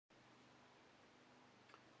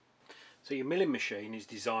So your milling machine is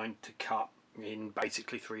designed to cut in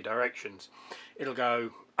basically three directions. It'll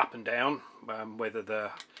go up and down, whether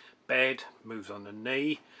the bed moves on the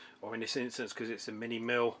knee, or in this instance, because it's a mini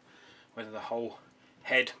mill, whether the whole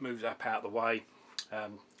head moves up out of the way,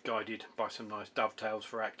 guided by some nice dovetails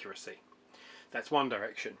for accuracy. That's one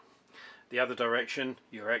direction. The other direction,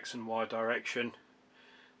 your X and Y direction,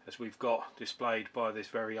 as we've got displayed by this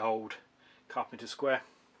very old carpenter square.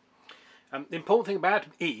 The important thing about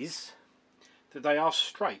them is that they are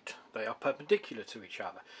straight, they are perpendicular to each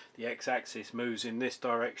other. The x-axis moves in this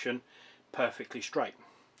direction perfectly straight.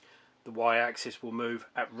 The y-axis will move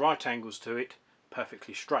at right angles to it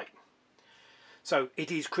perfectly straight. So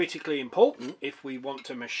it is critically important, if we want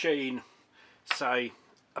to machine, say,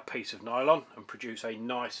 a piece of nylon and produce a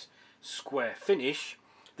nice square finish,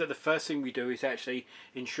 that the first thing we do is actually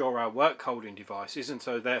ensure our work holding devices, and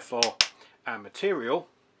so therefore our material,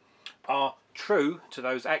 are true to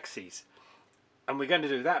those axes. And we're going to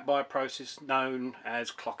do that by a process known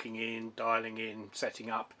as clocking in, dialing in, setting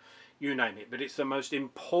up, you name it. But it's the most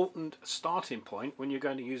important starting point when you're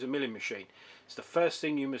going to use a milling machine. It's the first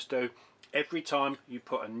thing you must do every time you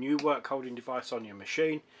put a new work holding device on your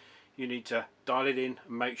machine. You need to dial it in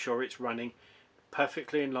and make sure it's running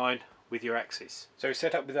perfectly in line with your axis. So it's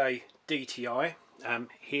set up with a DTI.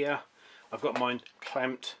 Here I've got mine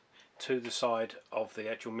clamped to the side of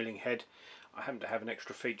the actual milling head. I happen to have an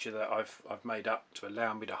extra feature that I've made up to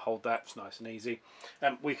allow me to hold that. It's nice and easy.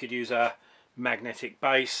 We could use a magnetic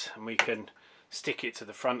base, and we can stick it to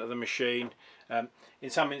the front of the machine. In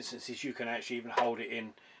some instances you can actually even hold it in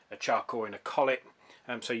a chuck or in a collet,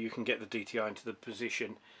 so you can get the DTI into the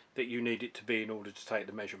position that you need it to be in order to take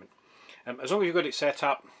the measurement. As long as you've got it set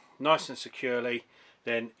up nice and securely,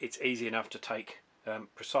 then it's easy enough to take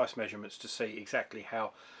precise measurements to see exactly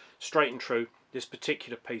how straight and true this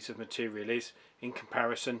particular piece of material is in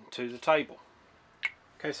comparison to the table.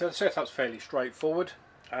 Okay, so the setup's fairly straightforward.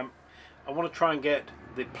 I want to try and get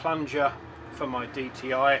the plunger for my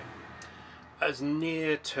DTI as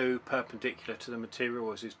near to perpendicular to the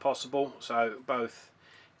material as is possible, so both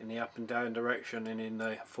in the up and down direction and in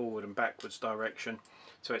the forward and backwards direction,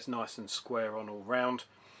 so it's nice and square on all round.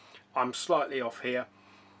 I'm slightly off here,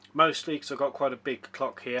 mostly because I've got quite a big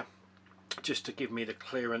clock here, just to give me the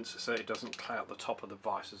clearance so it doesn't clout the top of the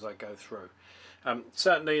vise as I go through.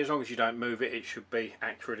 Certainly as long as you don't move it, it should be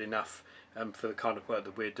accurate enough for the kind of work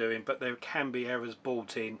that we're doing, but there can be errors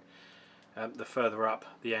built in the further up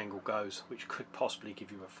the angle goes, which could possibly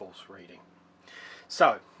give you a false reading.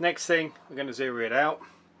 So next thing, we're going to zero it out.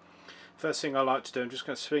 First thing I like to do, I'm just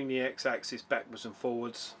going to swing the x-axis backwards and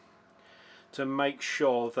forwards to make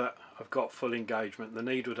sure that I've got full engagement. The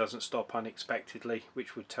needle doesn't stop unexpectedly,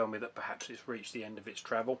 which would tell me that perhaps it's reached the end of its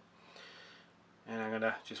travel. And I'm going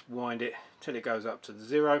to just wind it till it goes up to the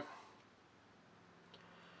 0.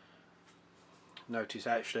 Notice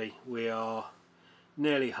actually we are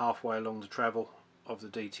nearly halfway along the travel of the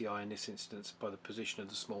DTI in this instance by the position of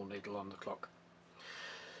the small needle on the clock.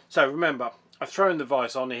 So remember, I've thrown the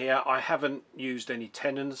vise on here. I haven't used any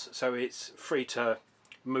tenons, so it's free to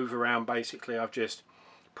move around. Basically I've just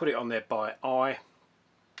put it on there by eye.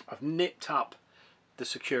 I've nipped up the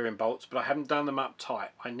securing bolts, but I haven't done them up tight.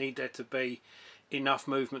 I need there to be enough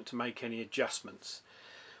movement to make any adjustments.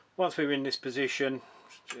 Once we're in this position,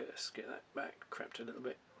 just get that back, crept a little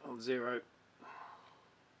bit on 0.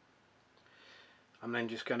 I'm then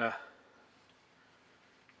just going to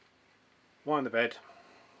wind the bed.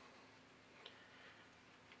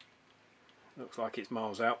 Looks like it's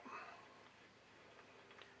miles out.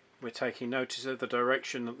 We're taking notice of the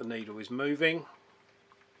direction that the needle is moving.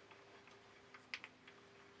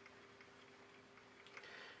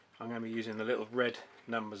 I'm going to be using the little red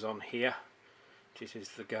numbers on here, which is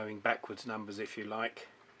the going backwards numbers if you like.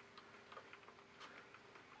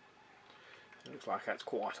 It looks like that's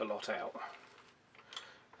quite a lot out.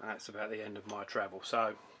 That's about the end of my travel.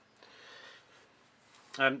 So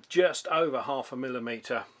just over 0.5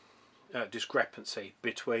 millimetre discrepancy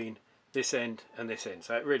between this end and this end,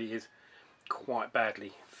 so it really is quite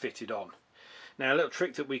badly fitted on. Now a little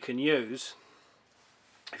trick that we can use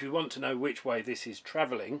if you want to know which way this is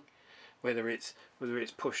travelling, whether it's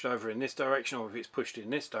pushed over in this direction or if it's pushed in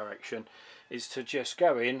this direction, is to just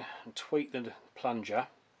go in and tweak the plunger.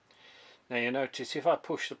 Now you notice if I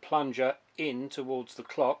push the plunger in towards the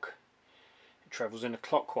clock, it travels in a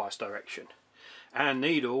clockwise direction. Our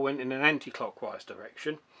needle went in an anti-clockwise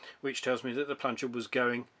direction, which tells me that the plunger was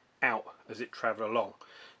going out as it travelled along,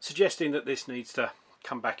 suggesting that this needs to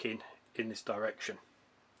come back in this direction.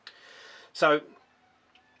 So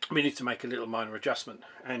we need to make a little minor adjustment,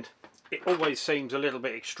 and it always seems a little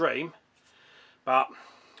bit extreme, but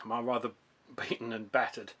my rather beaten and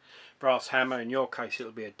battered brass hammer. In your case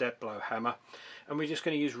it'll be a dead blow hammer, and we're just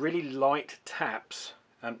going to use really light taps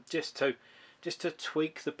just to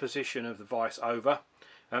tweak the position of the vise over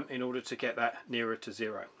in order to get that nearer to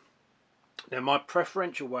 0. Now my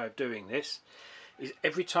preferential way of doing this is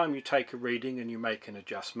every time you take a reading and you make an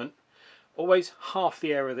adjustment, always half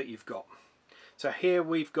the error that you've got. So here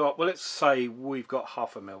we've got, well, let's say we've got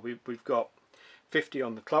half a mil. We've got 50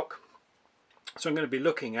 on the clock. So I'm going to be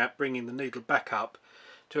looking at bringing the needle back up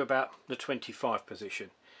to about the 25 position.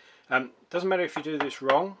 Doesn't matter if you do this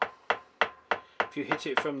wrong. If you hit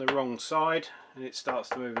it from the wrong side and it starts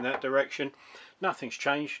to move in that direction, nothing's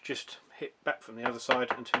changed. Just hit back from the other side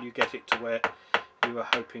until you get it to where you were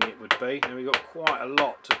hoping it would be. Now we've got quite a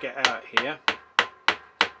lot to get out here.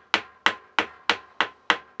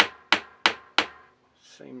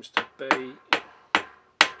 Seems to be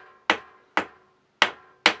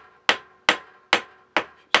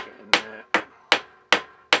just getting there.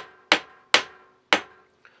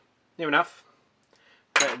 Near enough.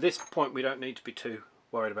 But at this point we don't need to be too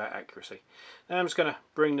worried about accuracy. Now I'm just going to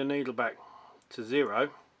bring the needle back to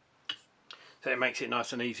 0, so it makes it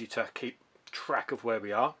nice and easy to keep track of where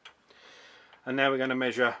we are. And now we're going to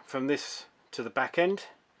measure from this to the back end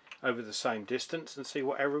over the same distance and see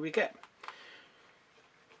what error we get.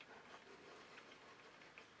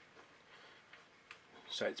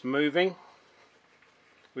 So it's moving.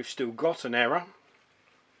 We've still got an error.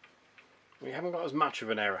 We haven't got as much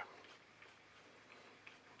of an error.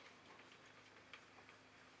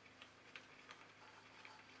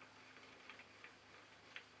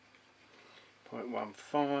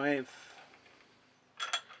 .15,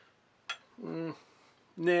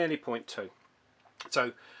 nearly 0.2.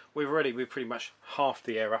 So we've pretty much half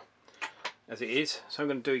the error as it is. So I'm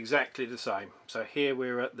going to do exactly the same. So here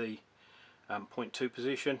we're at the 0.2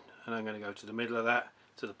 position, and I'm going to go to the middle of that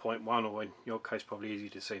to the 0.1, or in your case probably easy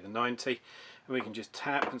to see the 90, and we can just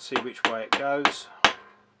tap and see which way it goes.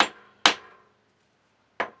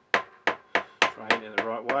 Try hitting it the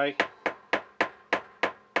right way.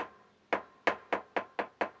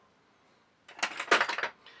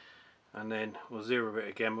 And then we'll zero it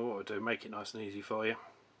again, but what we'll do, make it nice and easy for you.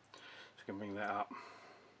 Just going to bring that up.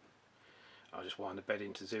 I'll just wind the bed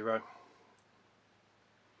into 0.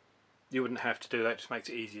 You wouldn't have to do that, just makes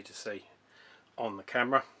it easier to see on the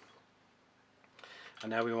camera.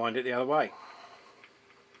 And now we wind it the other way.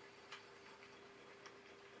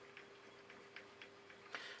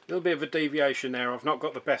 A little bit of a deviation there. I've not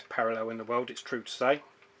got the best parallel in the world, it's true to say.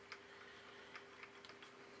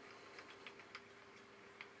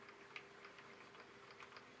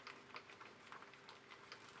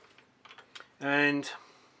 And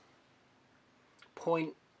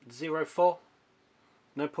 0.04,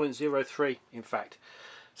 no, 0.03 in fact.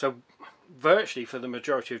 So virtually for the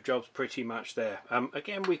majority of jobs pretty much there.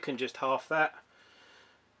 Again, we can just half that.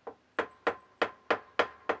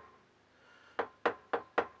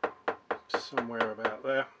 Somewhere about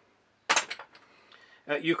there.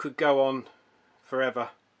 You could go on forever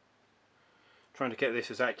trying to get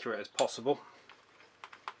this as accurate as possible.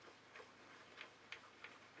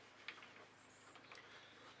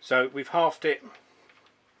 So we've halved it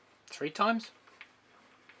 3 times.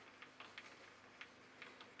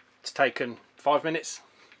 It's taken 5 minutes,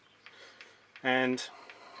 and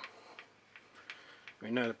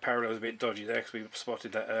we know the parallel's a bit dodgy there because we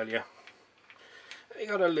spotted that earlier. You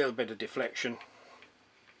got a little bit of deflection.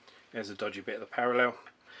 There's a dodgy bit of the parallel.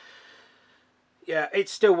 Yeah, it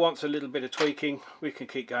still wants a little bit of tweaking. We can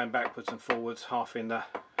keep going backwards and forwards, half in the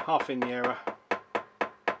error.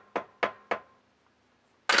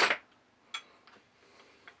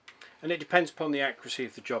 And it depends upon the accuracy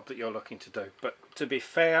of the job that you're looking to do. But to be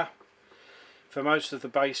fair, for most of the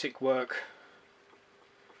basic work,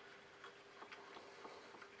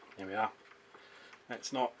 here we are,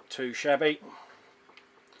 that's not too shabby.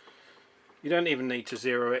 You don't even need to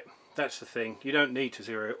zero it. That's the thing, you don't need to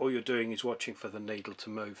zero it. All you're doing is watching for the needle to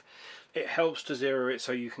move. It helps to zero it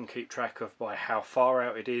so you can keep track of by how far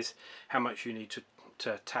out it is, how much you need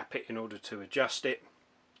to tap it in order to adjust it.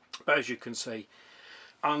 But as you can see,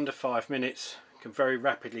 under 5 minutes can very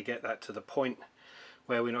rapidly get that to the point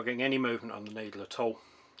where we're not getting any movement on the needle at all,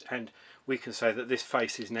 and we can say that this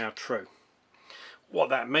face is now true. What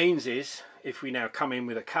that means is, if we now come in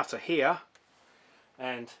with a cutter here,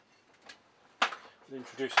 and we'll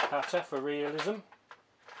introduce the cutter for realism,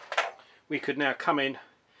 we could now come in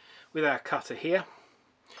with our cutter here,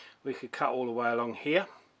 we could cut all the way along here,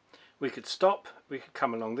 we could stop, we could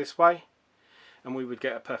come along this way, and we would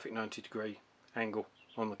get a perfect 90-degree angle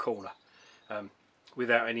on the corner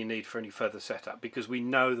without any need for any further setup, because we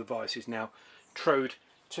know the vise is now trued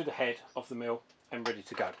to the head of the mill and ready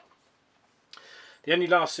to go. The only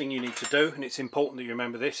last thing you need to do, and it's important that you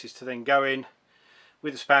remember this, is to then go in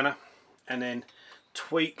with a spanner and then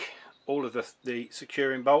tweak all of the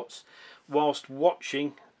securing bolts whilst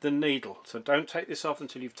watching the needle. So don't take this off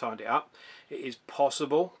until you've tied it up. It is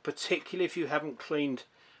possible, particularly if you haven't cleaned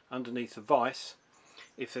underneath the vise,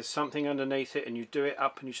 if there's something underneath it and you do it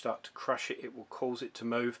up and you start to crush it, it will cause it to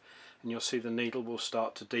move, and you'll see the needle will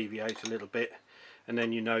start to deviate a little bit, and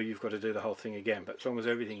then you know you've got to do the whole thing again. But as long as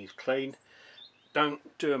everything is clean, don't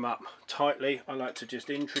do them up tightly. I like to just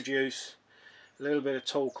introduce a little bit of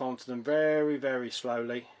torque onto them very, very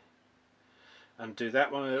slowly, and do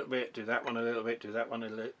that one a little bit, do that one a little bit, do that one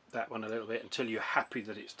a little bit, until you're happy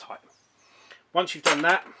that it's tight. Once you've done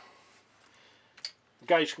that, the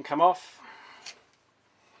gauge can come off.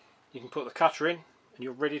 You can put the cutter in and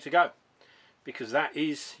you're ready to go, because that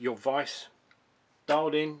is your vise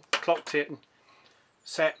dialed in, clocked in,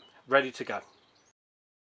 set, ready to go.